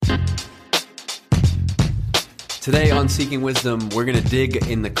Today on Seeking Wisdom, we're going to dig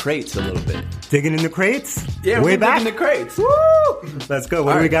in the crates a little bit. Digging in the crates? Yeah, way we're back in the crates. Woo! Let's go.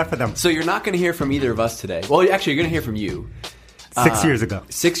 What do we got for them? So you're not going to hear from either of us today. Well, actually, you're going to hear from you. 6 years ago.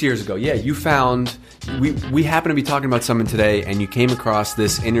 6 years ago, yeah. You found... We happen to be talking about something today, and you came across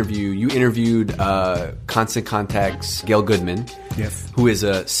this interview. You interviewed Constant Contact's Gail Goodman. Yes. Who is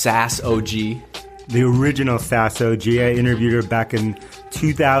a SaaS OG. The original SaaS OG. I interviewed her back in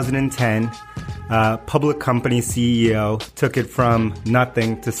 2010. Public company CEO, took it from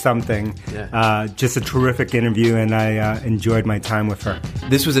nothing to something. Yeah. Just a terrific interview, and I enjoyed my time with her.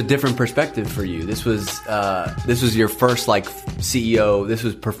 This was a different perspective for you. This was your first CEO. This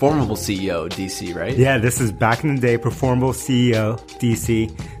was Performable CEO DC, right? Yeah, this is back in the day, Performable CEO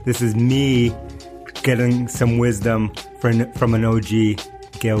DC. This is me getting some wisdom from an OG,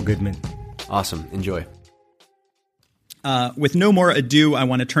 Gail Goodman. Awesome. Enjoy. With no more ado, I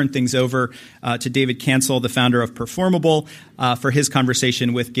want to turn things over to David Cancel, the founder of Performable, for his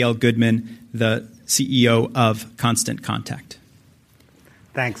conversation with Gail Goodman, the CEO of Constant Contact.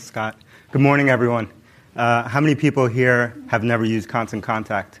 Thanks, Scott. Good morning, everyone. How many people here have never used Constant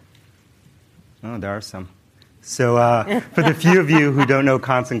Contact? Oh, there are some. So for the few of you who don't know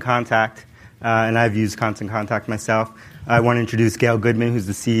Constant Contact, and I've used Constant Contact myself, I want to introduce Gail Goodman, who's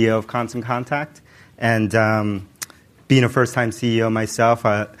the CEO of Constant Contact. And being a first-time CEO myself,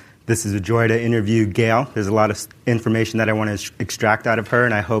 this is a joy to interview Gail. There's a lot of information that I want to extract out of her,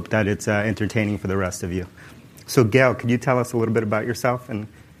 and I hope that it's entertaining for the rest of you. So, Gail, could you tell us a little bit about yourself and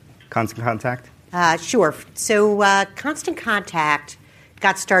Constant Contact? Sure. So, Constant Contact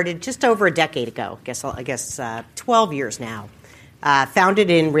got started just over a decade ago. I guess 12 years now. Founded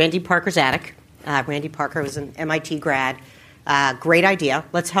in Randy Parker's attic. Randy Parker was an MIT grad. Great idea.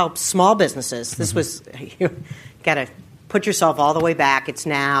 Let's help small businesses. This was... Got to put yourself all the way back. It's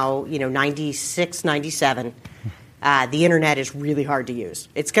now, 96, 97. The internet is really hard to use.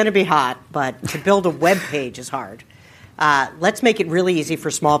 It's going to be hot, but to build a web page is hard. Let's make it really easy for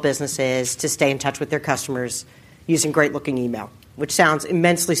small businesses to stay in touch with their customers using great-looking email, which sounds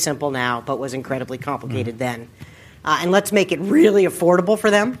immensely simple now, but was incredibly complicated then. And let's make it really affordable for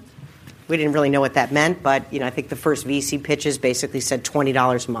them. We didn't really know what that meant, but I think the first VC pitches basically said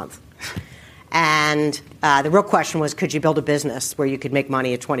 $20 a month. And the real question was, could you build a business where you could make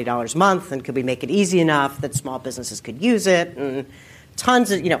money at $20 a month, and could we make it easy enough that small businesses could use it? And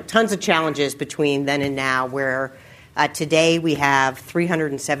tons of challenges between then and now, where today we have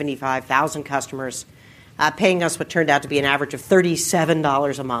 375,000 customers paying us what turned out to be an average of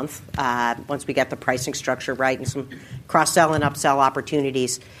 $37 a month once we get the pricing structure right and some cross-sell and upsell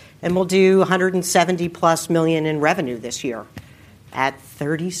opportunities. And we'll do $170+ million in revenue this year at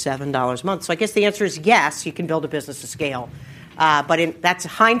 $37 a month. So I guess the answer is yes, you can build a business to scale. But that's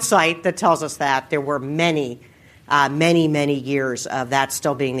hindsight that tells us that there were many years of that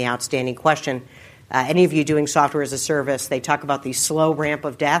still being the outstanding question. Any of you doing software as a service, they talk about the slow ramp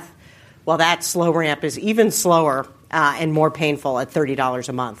of death. Well, that slow ramp is even slower and more painful at $30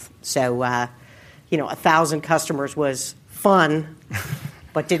 a month. So, 1,000 customers was fun,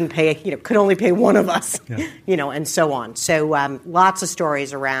 but didn't pay, could only pay one of us, and so on. So lots of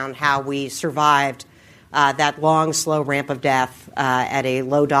stories around how we survived that long, slow ramp of death at a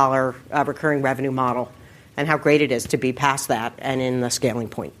low-dollar recurring revenue model, and how great it is to be past that and in the scaling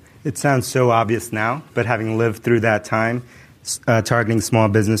point. It sounds so obvious now, but having lived through that time, targeting small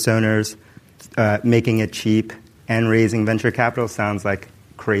business owners, making it cheap, and raising venture capital sounds like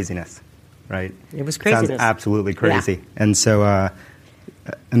craziness, right? It was craziness. Sounds absolutely crazy. Yeah. And so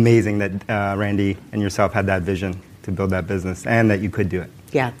amazing that Randy and yourself had that vision to build that business and that you could do it.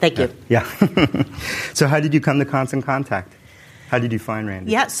 Yeah, thank you. Yeah. So how did you come to Constant Contact? How did you find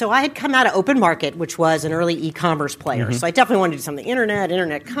Randy? Yeah, so I had come out of Open Market, which was an early e-commerce player. Mm-hmm. So I definitely wanted to do something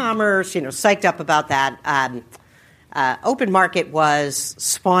internet commerce, psyched up about that. Open Market was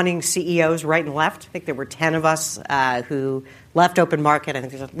spawning CEOs right and left. I think there were 10 of us who left Open Market. I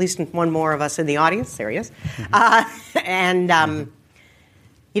think there's at least one more of us in the audience. There he is. Mm-hmm.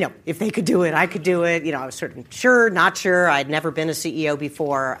 If they could do it, I could do it. I was sort of sure, not sure. I'd never been a CEO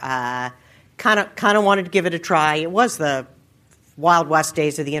before. Kind of wanted to give it a try. It was the Wild West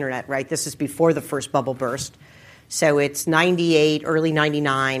days of the internet, right? This is before the first bubble burst. So it's 98, early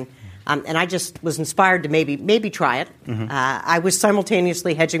 99. And I just was inspired to maybe try it. Mm-hmm. I was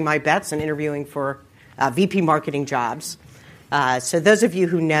simultaneously hedging my bets and interviewing for VP marketing jobs. So those of you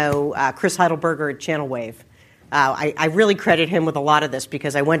who know Chris Heidelberger at Channel Wave, I really credit him with a lot of this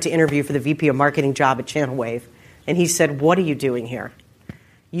because I went to interview for the VP of marketing job at Channel Wave, and he said, "What are you doing here?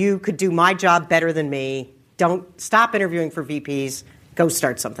 You could do my job better than me. Don't stop interviewing for VPs. Go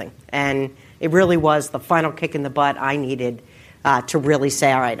start something." And it really was the final kick in the butt I needed to really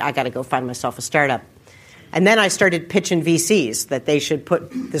say, all right, I got to go find myself a startup. And then I started pitching VCs that they should put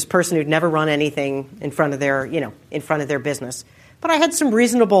this person who'd never run anything in front of their, in front of their business. But I had some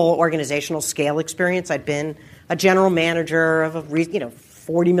reasonable organizational scale experience. I'd been a general manager of a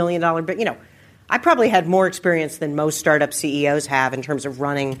 $40 million, I probably had more experience than most startup CEOs have in terms of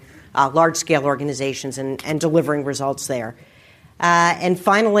running large-scale organizations and delivering results there. And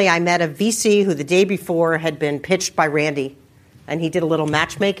finally, I met a VC who the day before had been pitched by Randy, and he did a little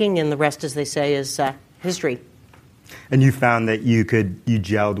matchmaking, and the rest, as they say, is history. And you found that you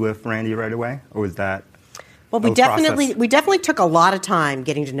gelled with Randy right away, or was that? Well, we definitely took a lot of time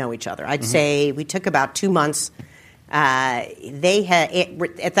getting to know each other. I'd say we took about 2 months. They had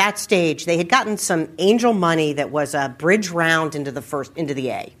at that stage they had gotten some angel money that was a bridge round into the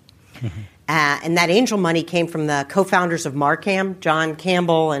A, and that angel money came from the co-founders of Markham, John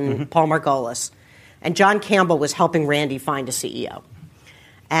Campbell and Paul Margolis, and John Campbell was helping Randy find a CEO,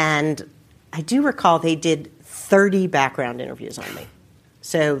 and I do recall they did 30 background interviews on me,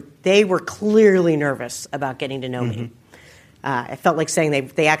 so they were clearly nervous about getting to know me. I felt like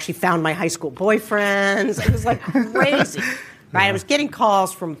saying they actually found my high school boyfriends. It was like crazy, right? I was getting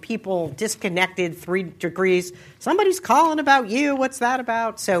calls from people disconnected 3 degrees. Somebody's calling about you. What's that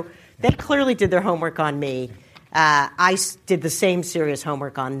about? So they clearly did their homework on me. I did the same serious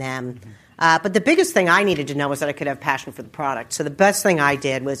homework on them. But the biggest thing I needed to know was that I could have passion for the product. So the best thing I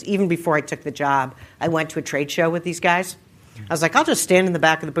did was, even before I took the job, I went to a trade show with these guys. I was like, I'll just stand in the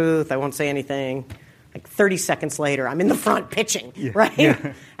back of the booth. I won't say anything. Like 30 seconds later, I'm in the front pitching, right?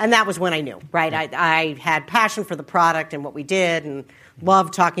 Yeah. And that was when I knew, right? I had passion for the product and what we did and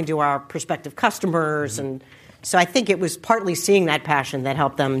loved talking to our prospective customers. And so I think it was partly seeing that passion that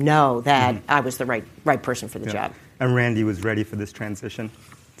helped them know that I was the right person for the job. And Randy was ready for this transition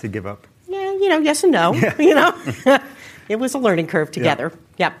to give up? Yeah, yes and no, It was a learning curve together.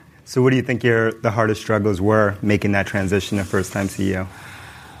 Yep. So what do you think the hardest struggles were making that transition to first-time CEO?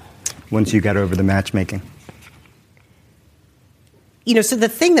 Once you got over the matchmaking? So the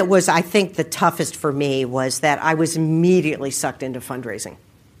thing that was, I think, the toughest for me was that I was immediately sucked into fundraising.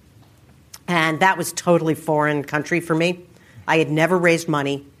 And that was totally foreign country for me. I had never raised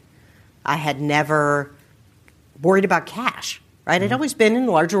money. I had never worried about cash, right? I'd always been in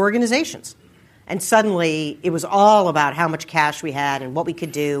larger organizations. And suddenly it was all about how much cash we had and what we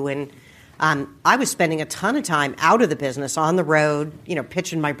could do. And I was spending a ton of time out of the business, on the road,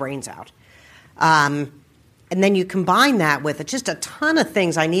 pitching my brains out. And then you combine that with just a ton of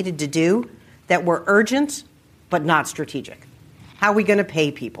things I needed to do that were urgent but not strategic. How are we going to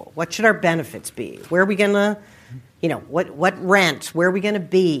pay people? What should our benefits be? Where are we going to, what rent? Where are we going to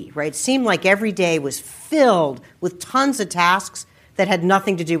be, right? It seemed like every day was filled with tons of tasks that had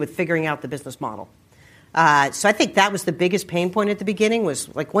nothing to do with figuring out the business model. So I think that was the biggest pain point at the beginning,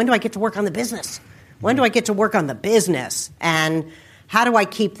 was like, when do I get to work on the business? When do I get to work on the business? And how do I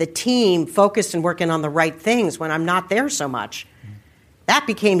keep the team focused and working on the right things when I'm not there so much? That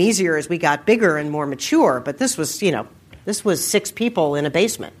became easier as we got bigger and more mature, but this was 6 people in a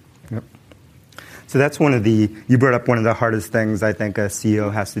basement. Yep. So that's you brought up one of the hardest things I think a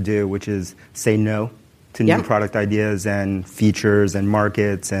CEO has to do, which is say no to new product ideas and features and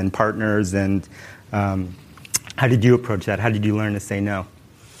markets and partners. And how did you approach that? How did you learn to say no?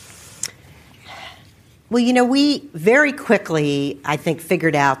 Well, we very quickly, I think,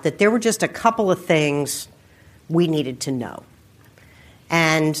 figured out that there were just a couple of things we needed to know.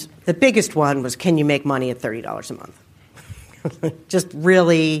 And the biggest one was, can you make money at $30 a month? Just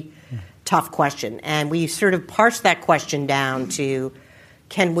really tough question. And we sort of parsed that question down to,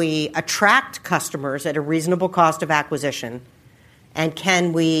 can we attract customers at a reasonable cost of acquisition? And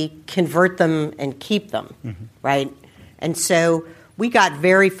can we convert them and keep them, right? And so we got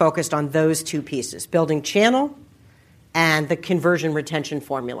very focused on those 2 pieces, building channel and the conversion retention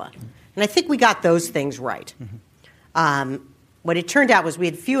formula. And I think we got those things right. What it turned out was we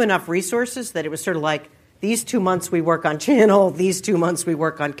had few enough resources that it was sort of like, these 2 months we work on channel, these 2 months we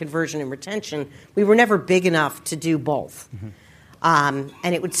work on conversion and retention. We were never big enough to do both. And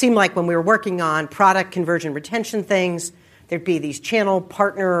it would seem like when we were working on product conversion retention things, there'd be these channel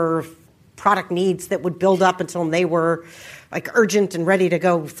partner product needs that would build up until they were like urgent and ready to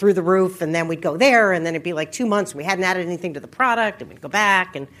go through the roof, and then we'd go there, and then it'd be like 2 months and we hadn't added anything to the product, and we'd go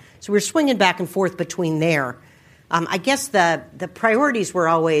back. And so we were swinging back and forth between there. I guess the priorities were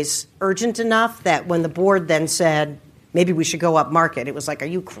always urgent enough that when the board then said, maybe we should go up market, it was like, are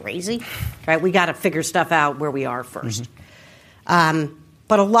you crazy? Right? We got to figure stuff out where we are first.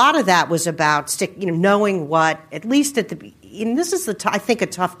 But a lot of that was about knowing what, at least at the, and this is I think a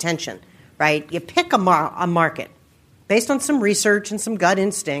tough tension, right? You pick a market based on some research and some gut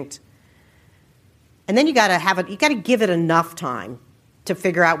instinct, and then you got to give it enough time to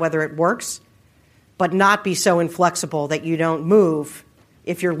figure out whether it works, but not be so inflexible that you don't move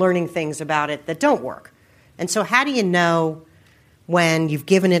if you're learning things about it that don't work. And so how do you know when you've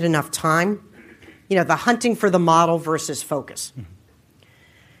given it enough time? You know, the hunting for the model versus focus.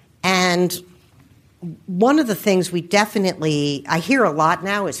 And one of the things I hear a lot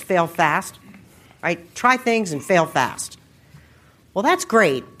now is fail fast, right? Try things and fail fast. Well, that's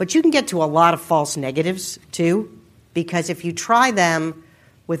great, but you can get to a lot of false negatives too, because if you try them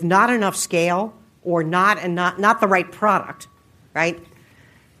with not enough scale or not the right product, right?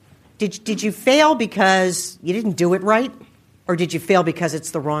 Did you fail because you didn't do it right, or did you fail because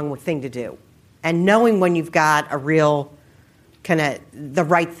it's the wrong thing to do? And knowing when you've got a real kind of the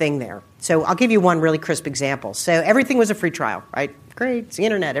right thing there. So I'll give you one really crisp example. So everything was a free trial, right? Great, it's the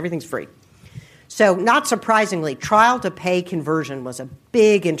internet, everything's free. So not surprisingly, trial to pay conversion was a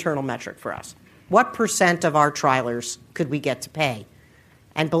big internal metric for us. What % of our trialers could we get to pay?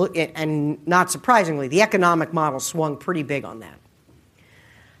 And not surprisingly, the economic model swung pretty big on that.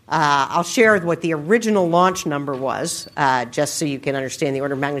 I'll share what the original launch number was, just so you can understand the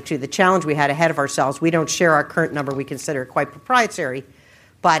order of magnitude. The challenge we had ahead of ourselves, we don't share our current number. We consider it quite proprietary.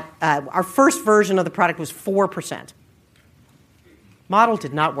 But our first version of the product was 4%. Model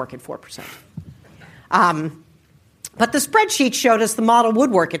did not work at 4%. But the spreadsheet showed us the model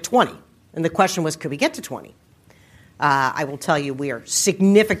would work at 20. And the question was, could we get to 20? I will tell you we are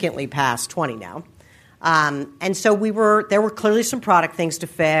significantly past 20 now. And so there were clearly some product things to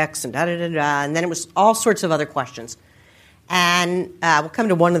fix and and then it was all sorts of other questions. And we'll come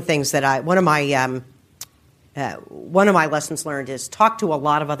to one of the things that one of my lessons learned is talk to a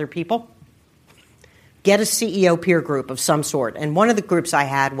lot of other people. Get a CEO peer group of some sort. And one of the groups I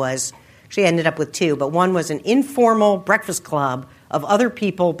had was, actually I ended up with two, but one was an informal breakfast club of other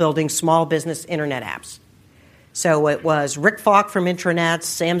people building small business internet apps. So it was Rick Falk from Intranets,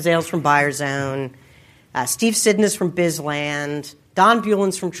 Sam Zales from BuyerZone, Steve Sidness from BizLand, Don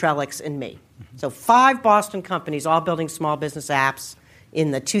Bulens from Trellix, and me. So 5 Boston companies all building small business apps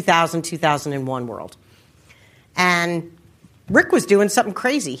in the 2000-2001 world. And Rick was doing something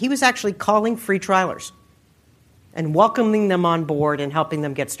crazy. He was actually calling free trialers and welcoming them on board and helping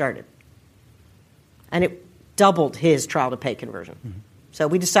them get started. And it doubled his trial to pay conversion. Mm-hmm. So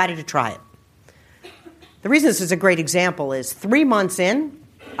we decided to try it. The reason this is a great example is 3 months in,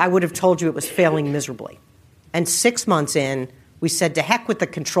 I would have told you it was failing miserably. And 6 months in, we said, to heck with the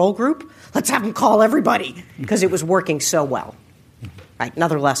control group. Let's have them call everybody because it was working so well. Right?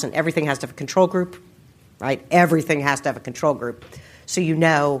 Another lesson, everything has to have a control group. Right? Everything has to have a control group. So you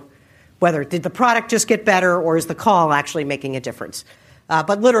know whether did the product just get better or is the call actually making a difference.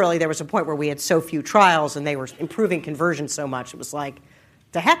 But literally there was a point where we had so few trials and they were improving conversion so much. It was like,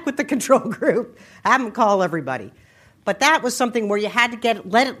 to heck with the control group. Have them call everybody. But that was something where you had to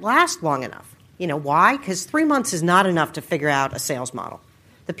let it last long enough. You know, why? Because 3 months is not enough to figure out a sales model.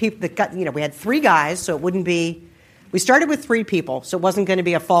 The people that got, we had 3 guys, so it wouldn't be, we started with 3 people, so it wasn't going to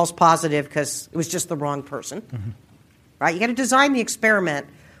be a false positive because it was just the wrong person. Mm-hmm. Right? You got to design the experiment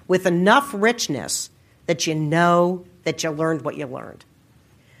with enough richness that you know that you learned what you learned.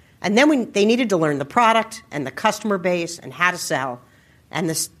 And then they needed to learn the product and the customer base and how to sell. And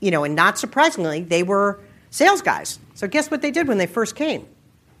this, and not surprisingly, they were sales guys. So guess what they did when they first came?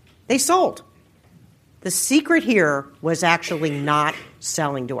 They sold. The secret here was actually not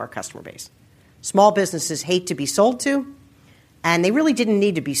selling to our customer base. Small businesses hate to be sold to, and they really didn't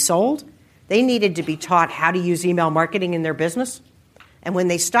need to be sold. They needed to be taught how to use email marketing in their business. And when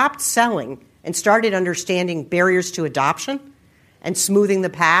they stopped selling and started understanding barriers to adoption and smoothing the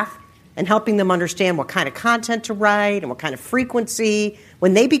path, and helping them understand what kind of content to write and what kind of frequency.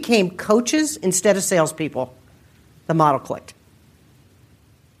 When they became coaches instead of salespeople, the model clicked.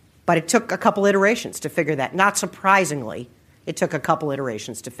 But it took a couple iterations to figure that. Not surprisingly, it took a couple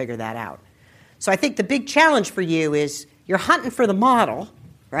iterations to figure that out. So I think the big challenge for you is you're hunting for the model,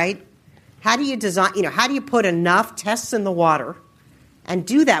 right? How do you design, how do you put enough tests in the water and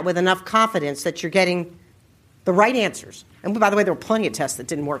do that with enough confidence that you're getting the right answers? And by the way, there were plenty of tests that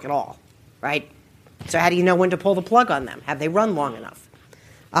didn't work at all, right? So how do you know when to pull the plug on them? Have they run long enough?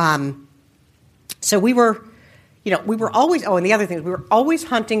 So we were always, and the other thing is we were always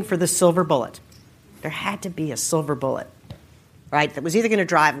hunting for the silver bullet. There had to be a silver bullet, right? That was either going to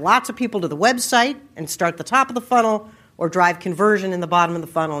drive lots of people to the website and start the top of the funnel or drive conversion in the bottom of the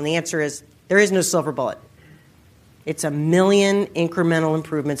funnel. And the answer is there is no silver bullet. It's 1 million incremental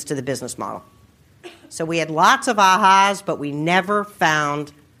improvements to the business model. So we had lots of ahas, but we never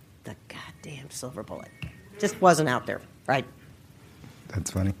found the damn silver bullet. Just wasn't out there, right?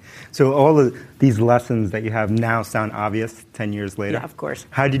 That's funny. So all of these lessons that you have now sound obvious 10 years later. Yeah, of course.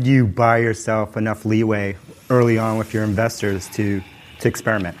 How did you buy yourself enough leeway early on with your investors to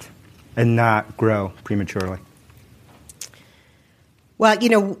experiment and not grow prematurely? Well,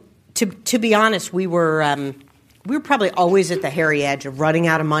 to be honest, we were probably always at the hairy edge of running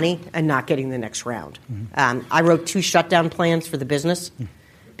out of money and not getting the next round. Mm-hmm. I wrote 2 shutdown plans for the business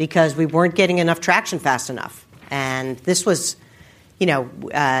because we weren't getting enough traction fast enough. And this was,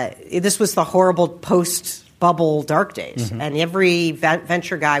 this was the horrible post-bubble dark days. Mm-hmm. And every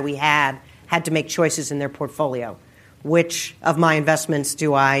venture guy we had to make choices in their portfolio. Which of my investments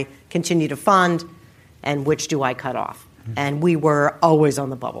do I continue to fund and which do I cut off? Mm-hmm. And we were always on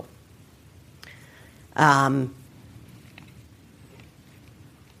the bubble.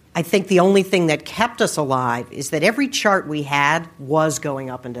 I think the only thing that kept us alive is that every chart we had was going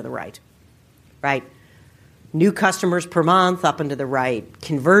up and to the right, right? New customers per month up and to the right,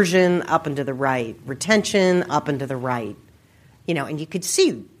 conversion up and to the right, retention up and to the right. And you could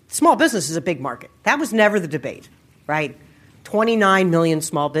see small business is a big market. That was never the debate, right? 29 million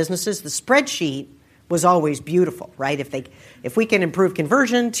small businesses. The spreadsheet was always beautiful, right? If we can improve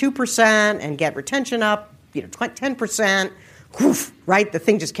conversion 2% and get retention up, 10%, whoof, right? The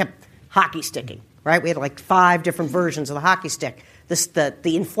thing just kept hockey sticking, right? We had like 5 different versions of the hockey stick.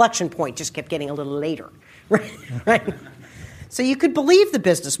 The inflection point just kept getting a little later, right? So you could believe the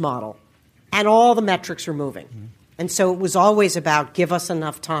business model, and all the metrics are moving. Mm-hmm. And so it was always about give us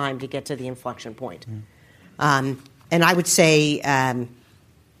enough time to get to the inflection point. Mm-hmm. And I would say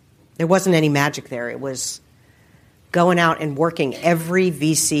there wasn't any magic there. It was going out and working every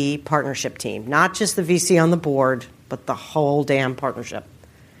VC partnership team, not just the VC on the board, but the whole damn partnership.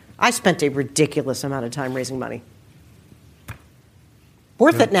 I spent a ridiculous amount of time raising money.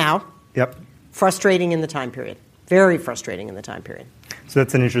 Worth it now. Yep. Frustrating in the time period. Very frustrating in the time period. So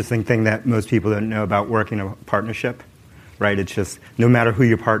that's an interesting thing that most people don't know about working a partnership, right? It's just no matter who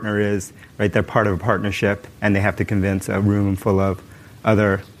your partner is, right? They're part of a partnership, and they have to convince a room full of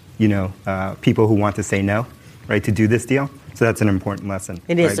other, people who want to say no, right, to do this deal. So that's an important lesson.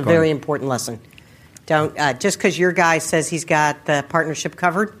 It is a very important lesson. Don't just because your guy says he's got the partnership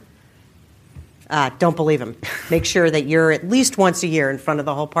covered, don't believe him. Make sure that you're at least once a year in front of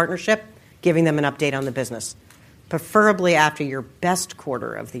the whole partnership, giving them an update on the business, preferably after your best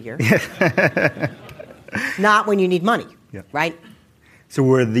quarter of the year, not when you need money, right? So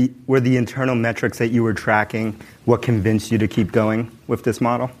were the internal metrics that you were tracking what convinced you to keep going with this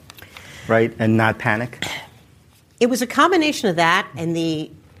model, right, and not panic? It was a combination of that and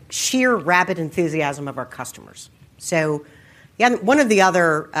the sheer rabid enthusiasm of our customers. So one of the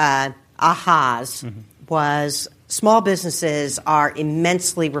other ahas was small businesses are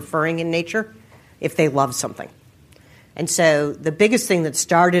immensely referring in nature if they love something. And so the biggest thing that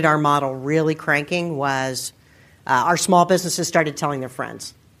started our model really cranking was our small businesses started telling their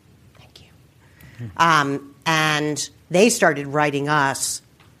friends. Thank you. And they started writing us,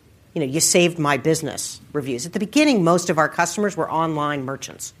 you saved my business reviews. At the beginning, most of our customers were online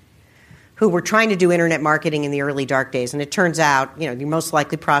merchants who were trying to do internet marketing in the early dark days. And it turns out, your most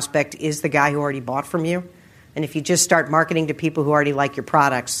likely prospect is the guy who already bought from you. And if you just start marketing to people who already like your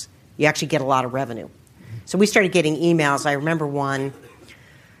products, you actually get a lot of revenue. So we started getting emails. I remember one,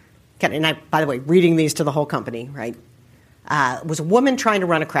 and I, by the way, reading these to the whole company, right, was a woman trying to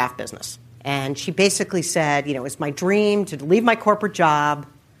run a craft business. And she basically said, it's my dream to leave my corporate job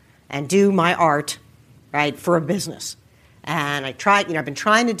and do my art, right, for a business. And I tried, I've been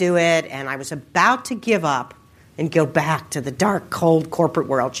trying to do it, and I was about to give up and go back to the dark, cold corporate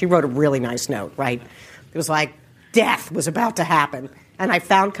world. She wrote a really nice note, right? It was like death was about to happen. And I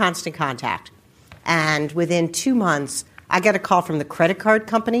found Constant Contact. And within 2 months, I got a call from the credit card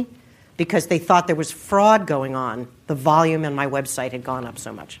company because they thought there was fraud going on. The volume on my website had gone up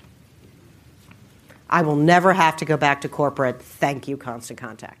so much. I will never have to go back to corporate. Thank you, Constant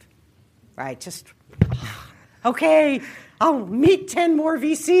Contact. Right? Just, okay, I'll meet 10 more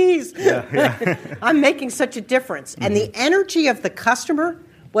VCs. Yeah. I'm making such a difference. Mm-hmm. And the energy of the customer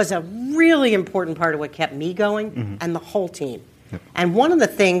was a really important part of what kept me going and the whole team. Yep. And one of the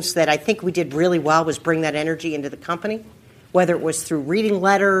things that I think we did really well was bring that energy into the company, whether it was through reading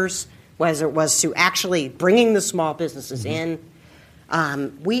letters, whether it was through actually bringing the small businesses in.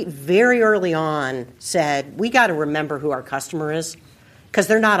 We very early on said, we got to remember who our customer is because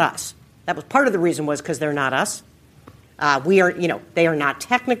they're not us. That was part of the reason was because they're not us. They are not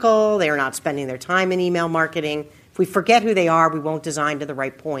technical. They are not spending their time in email marketing. If we forget who they are, we won't design to the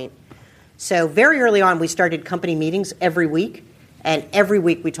right point. So very early on, we started company meetings every week, And every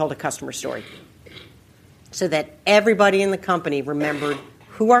week we told a customer story so that everybody in the company remembered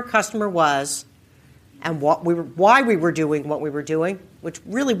who our customer was and why we were doing what we were doing, which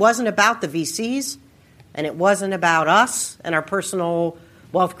really wasn't about the VCs, and it wasn't about us and our personal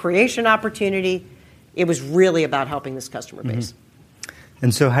wealth creation opportunity. It was really about helping this customer base.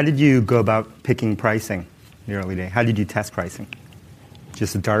 And so how did you go about picking pricing in the early day? How did you test pricing?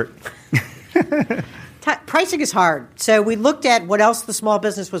 Just a dart? Pricing is hard. So we looked at what else the small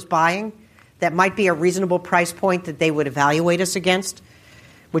business was buying that might be a reasonable price point that they would evaluate us against,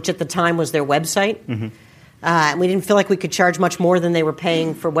 which at the time was their website. And we didn't feel like we could charge much more than they were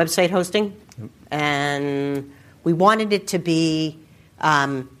paying for website hosting. And we wanted it to be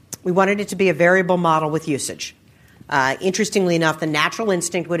a variable model with usage. Interestingly enough, the natural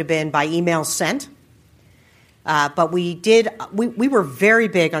instinct would have been by email sent. But we were very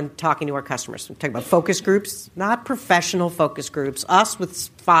big on talking to our customers. We're talking about focus groups, not professional focus groups, us with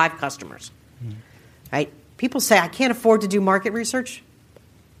 5 customers. Right? People say, I can't afford to do market research.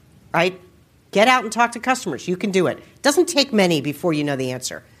 Right? Get out and talk to customers. You can do it. It doesn't take many before you know the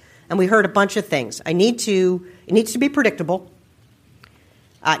answer. And we heard a bunch of things. It needs to be predictable.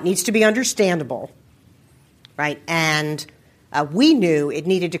 It needs to be understandable. Right? And we knew it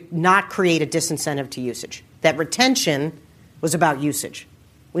needed to not create a disincentive to usage. That retention was about usage.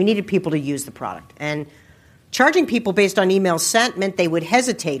 We needed people to use the product. And charging people based on emails sent meant they would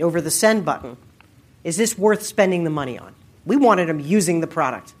hesitate over the send button. Is this worth spending the money on? We wanted them using the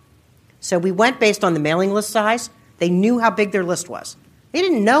product. So we went based on the mailing list size. They knew how big their list was. They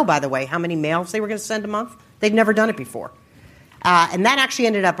didn't know, by the way, how many mails they were going to send a month. They'd never done it before. And that actually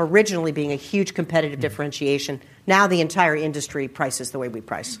ended up originally being a huge competitive differentiation. Now the entire industry prices the way we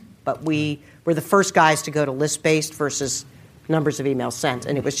price. But we were the first guys to go to list-based versus numbers of emails sent,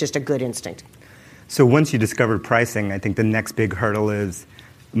 and it was just a good instinct. So once you discovered pricing, I think the next big hurdle is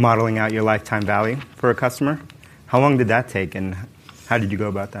modeling out your lifetime value for a customer. How long did that take, and how did you go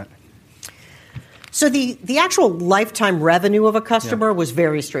about that? So the actual lifetime revenue of a customer was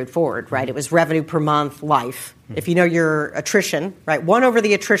very straightforward, right? It was revenue per month, life. If you know your attrition, right, 1 over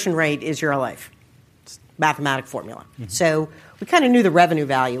the attrition rate is your life. It's a mathematic formula. So we kind of knew the revenue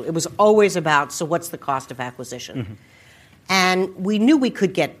value. It was always about, so what's the cost of acquisition? And we knew we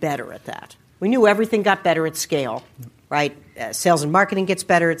could get better at that. We knew everything got better at scale, right? Sales and marketing gets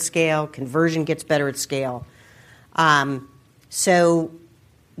better at scale. Conversion gets better at scale. So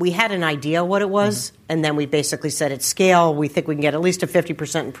we had an idea what it was, and then we basically said at scale, we think we can get at least a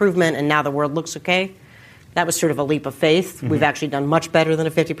 50% improvement, and now the world looks okay. That was sort of a leap of faith. We've actually done much better than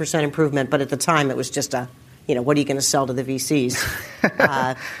a 50% improvement, but at the time it was just a, what are you going to sell to the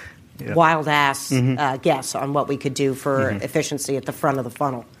VCs? Wild-ass guess on what we could do for efficiency at the front of the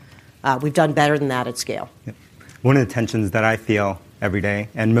funnel. We've done better than that at scale. One of the tensions that I feel every day,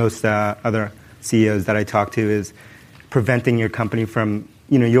 and most other CEOs that I talk to, is preventing your company from,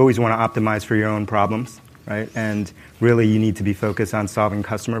 you always want to optimize for your own problems, right? And really you need to be focused on solving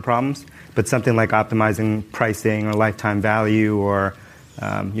customer problems. But something like optimizing pricing or lifetime value or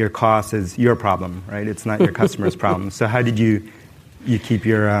your cost is your problem, right? It's not your customer's problem. So how did you keep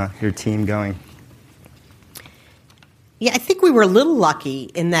your team going? Yeah, I think we were a little lucky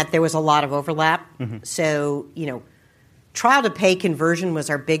in that there was a lot of overlap. So, trial to pay conversion was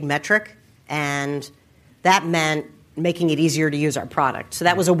our big metric, and that meant making it easier to use our product. So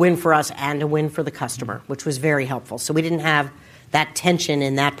that was a win for us and a win for the customer, which was very helpful. So we didn't have that tension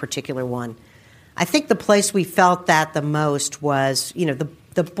in that particular one. I think the place we felt that the most was,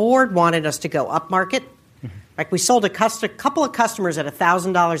 the board wanted us to go up market. Like we sold a couple of customers at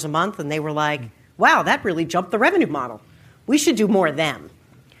 $1,000 a month, and they were like, wow, that really jumped the revenue model. We should do more of them.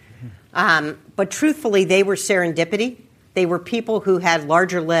 But truthfully, they were serendipity. They were people who had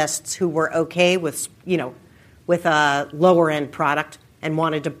larger lists who were okay with, with a lower end product and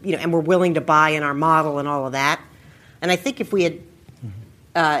wanted to, and were willing to buy in our model and all of that. And I think if we had,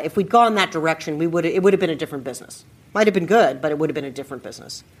 if we'd gone that direction, it would have been a different business. Might have been good, but it would have been a different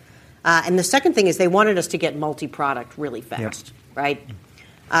business. And the second thing is they wanted us to get multi-product really fast, right?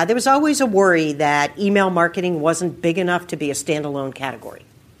 There was always a worry that email marketing wasn't big enough to be a standalone category,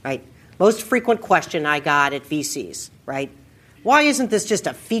 right? Most frequent question I got at VCs, right? Why isn't this just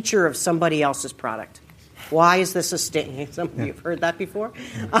a feature of somebody else's product? Why is this some of you have heard that before?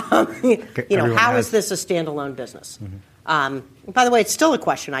 How is this a standalone business? By the way, it's still a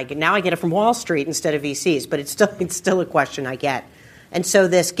question I get. Now I get it from Wall Street instead of VCs, but it's still a question I get. And so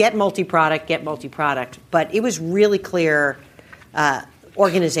this get multi-product, but it was really clear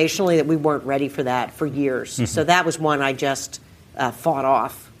organizationally that we weren't ready for that for years. So that was one I just fought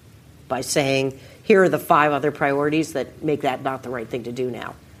off by saying, here are the 5 other priorities that make that not the right thing to do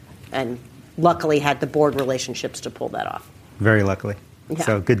now. And luckily had the board relationships to pull that off. Very luckily. Yeah.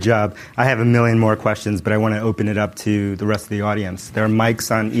 So good job. I have a million more questions, but I want to open it up to the rest of the audience. There are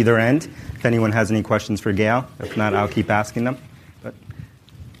mics on either end. If anyone has any questions for Gail. If not, I'll keep asking them. But.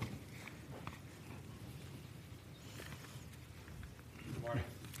 Good morning.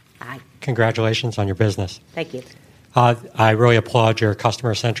 Hi. Congratulations on your business. Thank you. I really applaud your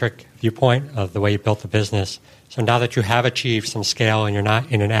customer-centric viewpoint of the way you built the business. So now that you have achieved some scale and you're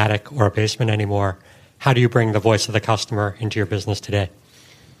not in an attic or a basement anymore, how do you bring the voice of the customer into your business today?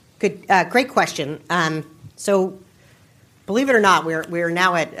 Good, great question. So, believe it or not, we're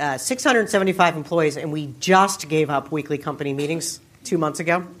now at 675 employees, and we just gave up weekly company meetings 2 months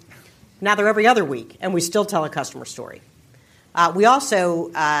ago. Now they're every other week, and we still tell a customer story. We also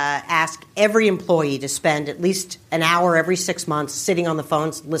ask every employee to spend at least an hour every 6 months sitting on the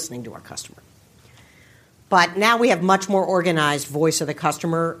phones listening to our customer. But now we have much more organized voice of the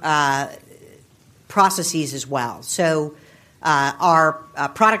customer processes as well. So our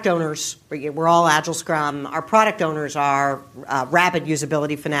product owners, we're all Agile Scrum, our product owners are rapid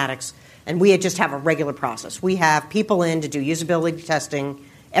usability fanatics, and we just have a regular process. We have people in to do usability testing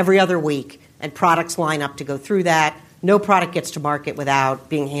every other week, and products line up to go through that. No product gets to market without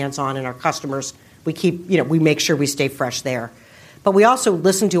being hands-on in our customers. We make sure we stay fresh there. But we also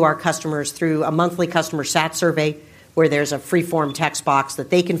listen to our customers through a monthly customer sat survey where there's a free-form text box that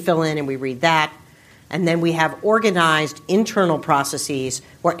they can fill in, and we read that. And then we have organized internal processes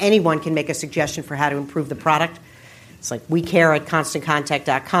where anyone can make a suggestion for how to improve the product. It's like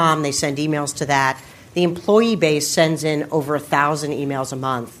WeCare@ConstantContact.com. They send emails to that. The employee base sends in over 1,000 emails a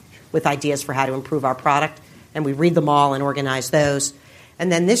month with ideas for how to improve our product, and we read them all and organize those.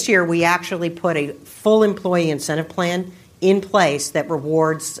 And then this year, we actually put a full employee incentive plan in place that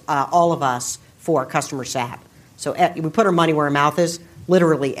rewards all of us for customer sat. So we put our money where our mouth is.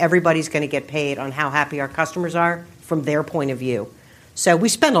 Literally, everybody's going to get paid on how happy our customers are from their point of view. So we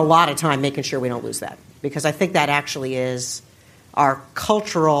spend a lot of time making sure we don't lose that, because I think that actually is our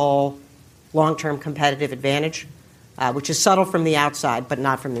cultural long-term competitive advantage, which is subtle from the outside but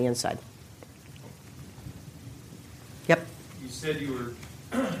not from the inside. Yep. You said you were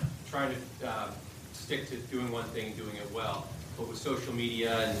trying to stick to doing one thing, doing it well. But with social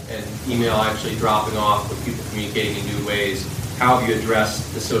media and email actually dropping off, with people communicating in new ways, how have you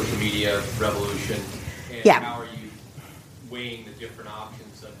addressed the social media revolution? And how are you weighing the different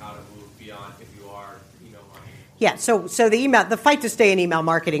options of how to move beyond, if you are, email marketing? Yeah, so the fight to stay in email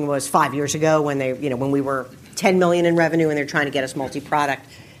marketing was 5 years ago when we were $10 million in revenue and they're trying to get us multi-product.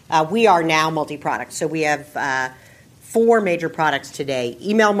 We are now multi-product. So we have 4 major products today: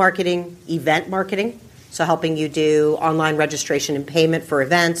 email marketing, event marketing, so helping you do online registration and payment for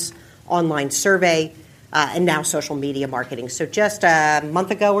events, online survey, and now social media marketing. So just a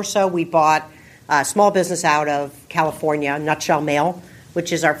month ago or so, we bought a small business out of California, Nutshell Mail,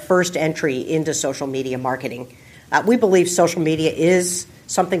 which is our first entry into social media marketing. We believe social media is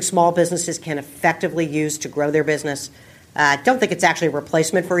something small businesses can effectively use to grow their business. Don't think it's actually a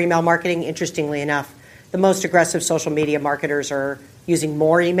replacement for email marketing. Interestingly enough, the most aggressive social media marketers are using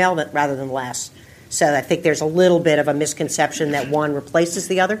more email rather than less. So I think there's a little bit of a misconception that one replaces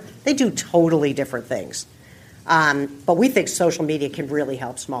the other. They do totally different things. But we think social media can really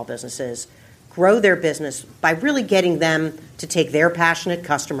help small businesses grow their business by really getting them to take their passionate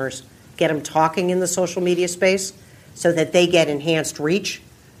customers, get them talking in the social media space so that they get enhanced reach,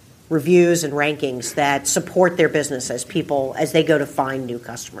 reviews, and rankings that support their business as they go to find new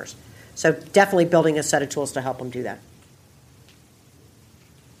customers. So definitely building a set of tools to help them do that.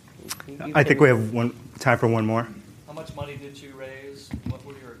 I think we have time for one more. How much money did you raise? What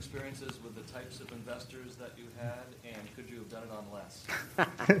were your experiences with the types of investors that you had? And could you have done it on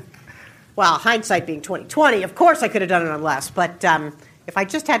less? Well, hindsight being 20/20, of course I could have done it on less. But if I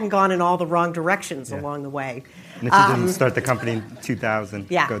just hadn't gone in all the wrong directions along the way. And if you didn't start the company in 2000,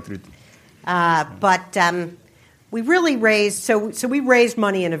 go through. But we really raised, so we raised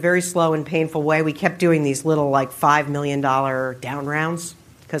money in a very slow and painful way. We kept doing these little $5 million down rounds,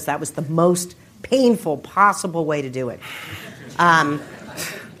 because that was the most painful possible way to do it.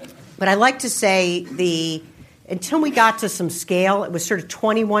 But I like to say until we got to some scale, it was sort of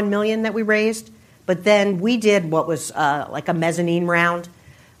 $21 million that we raised. But then we did what was like a mezzanine round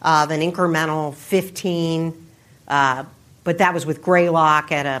of an incremental 15. But that was with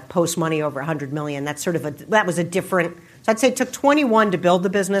Greylock at a post money over $100 million. That was a different. So I'd say it took 21 to build the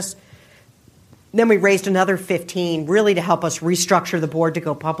business. Then we raised another 15, really to help us restructure the board to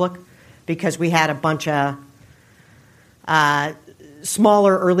go public, because we had a bunch of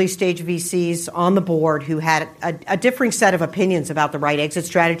smaller early stage VCs on the board who had a differing set of opinions about the right exit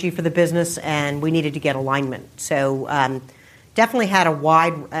strategy for the business, and we needed to get alignment. So definitely had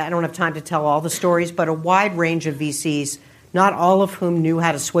I don't have time to tell all the stories, but a wide range of VCs, not all of whom knew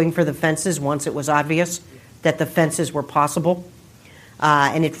how to swing for the fences once it was obvious that the fences were possible.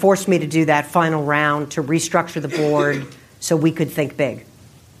 And it forced me to do that final round to restructure the board so we could think big.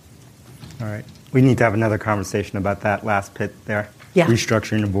 All right. We need to have another conversation about that last bit there. Yeah.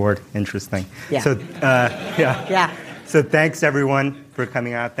 Restructuring the board. Interesting. Yeah. So, Yeah. So thanks, everyone, for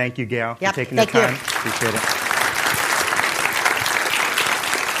coming out. Thank you, Gail, Yep. for taking the Thank you. time. Appreciate it.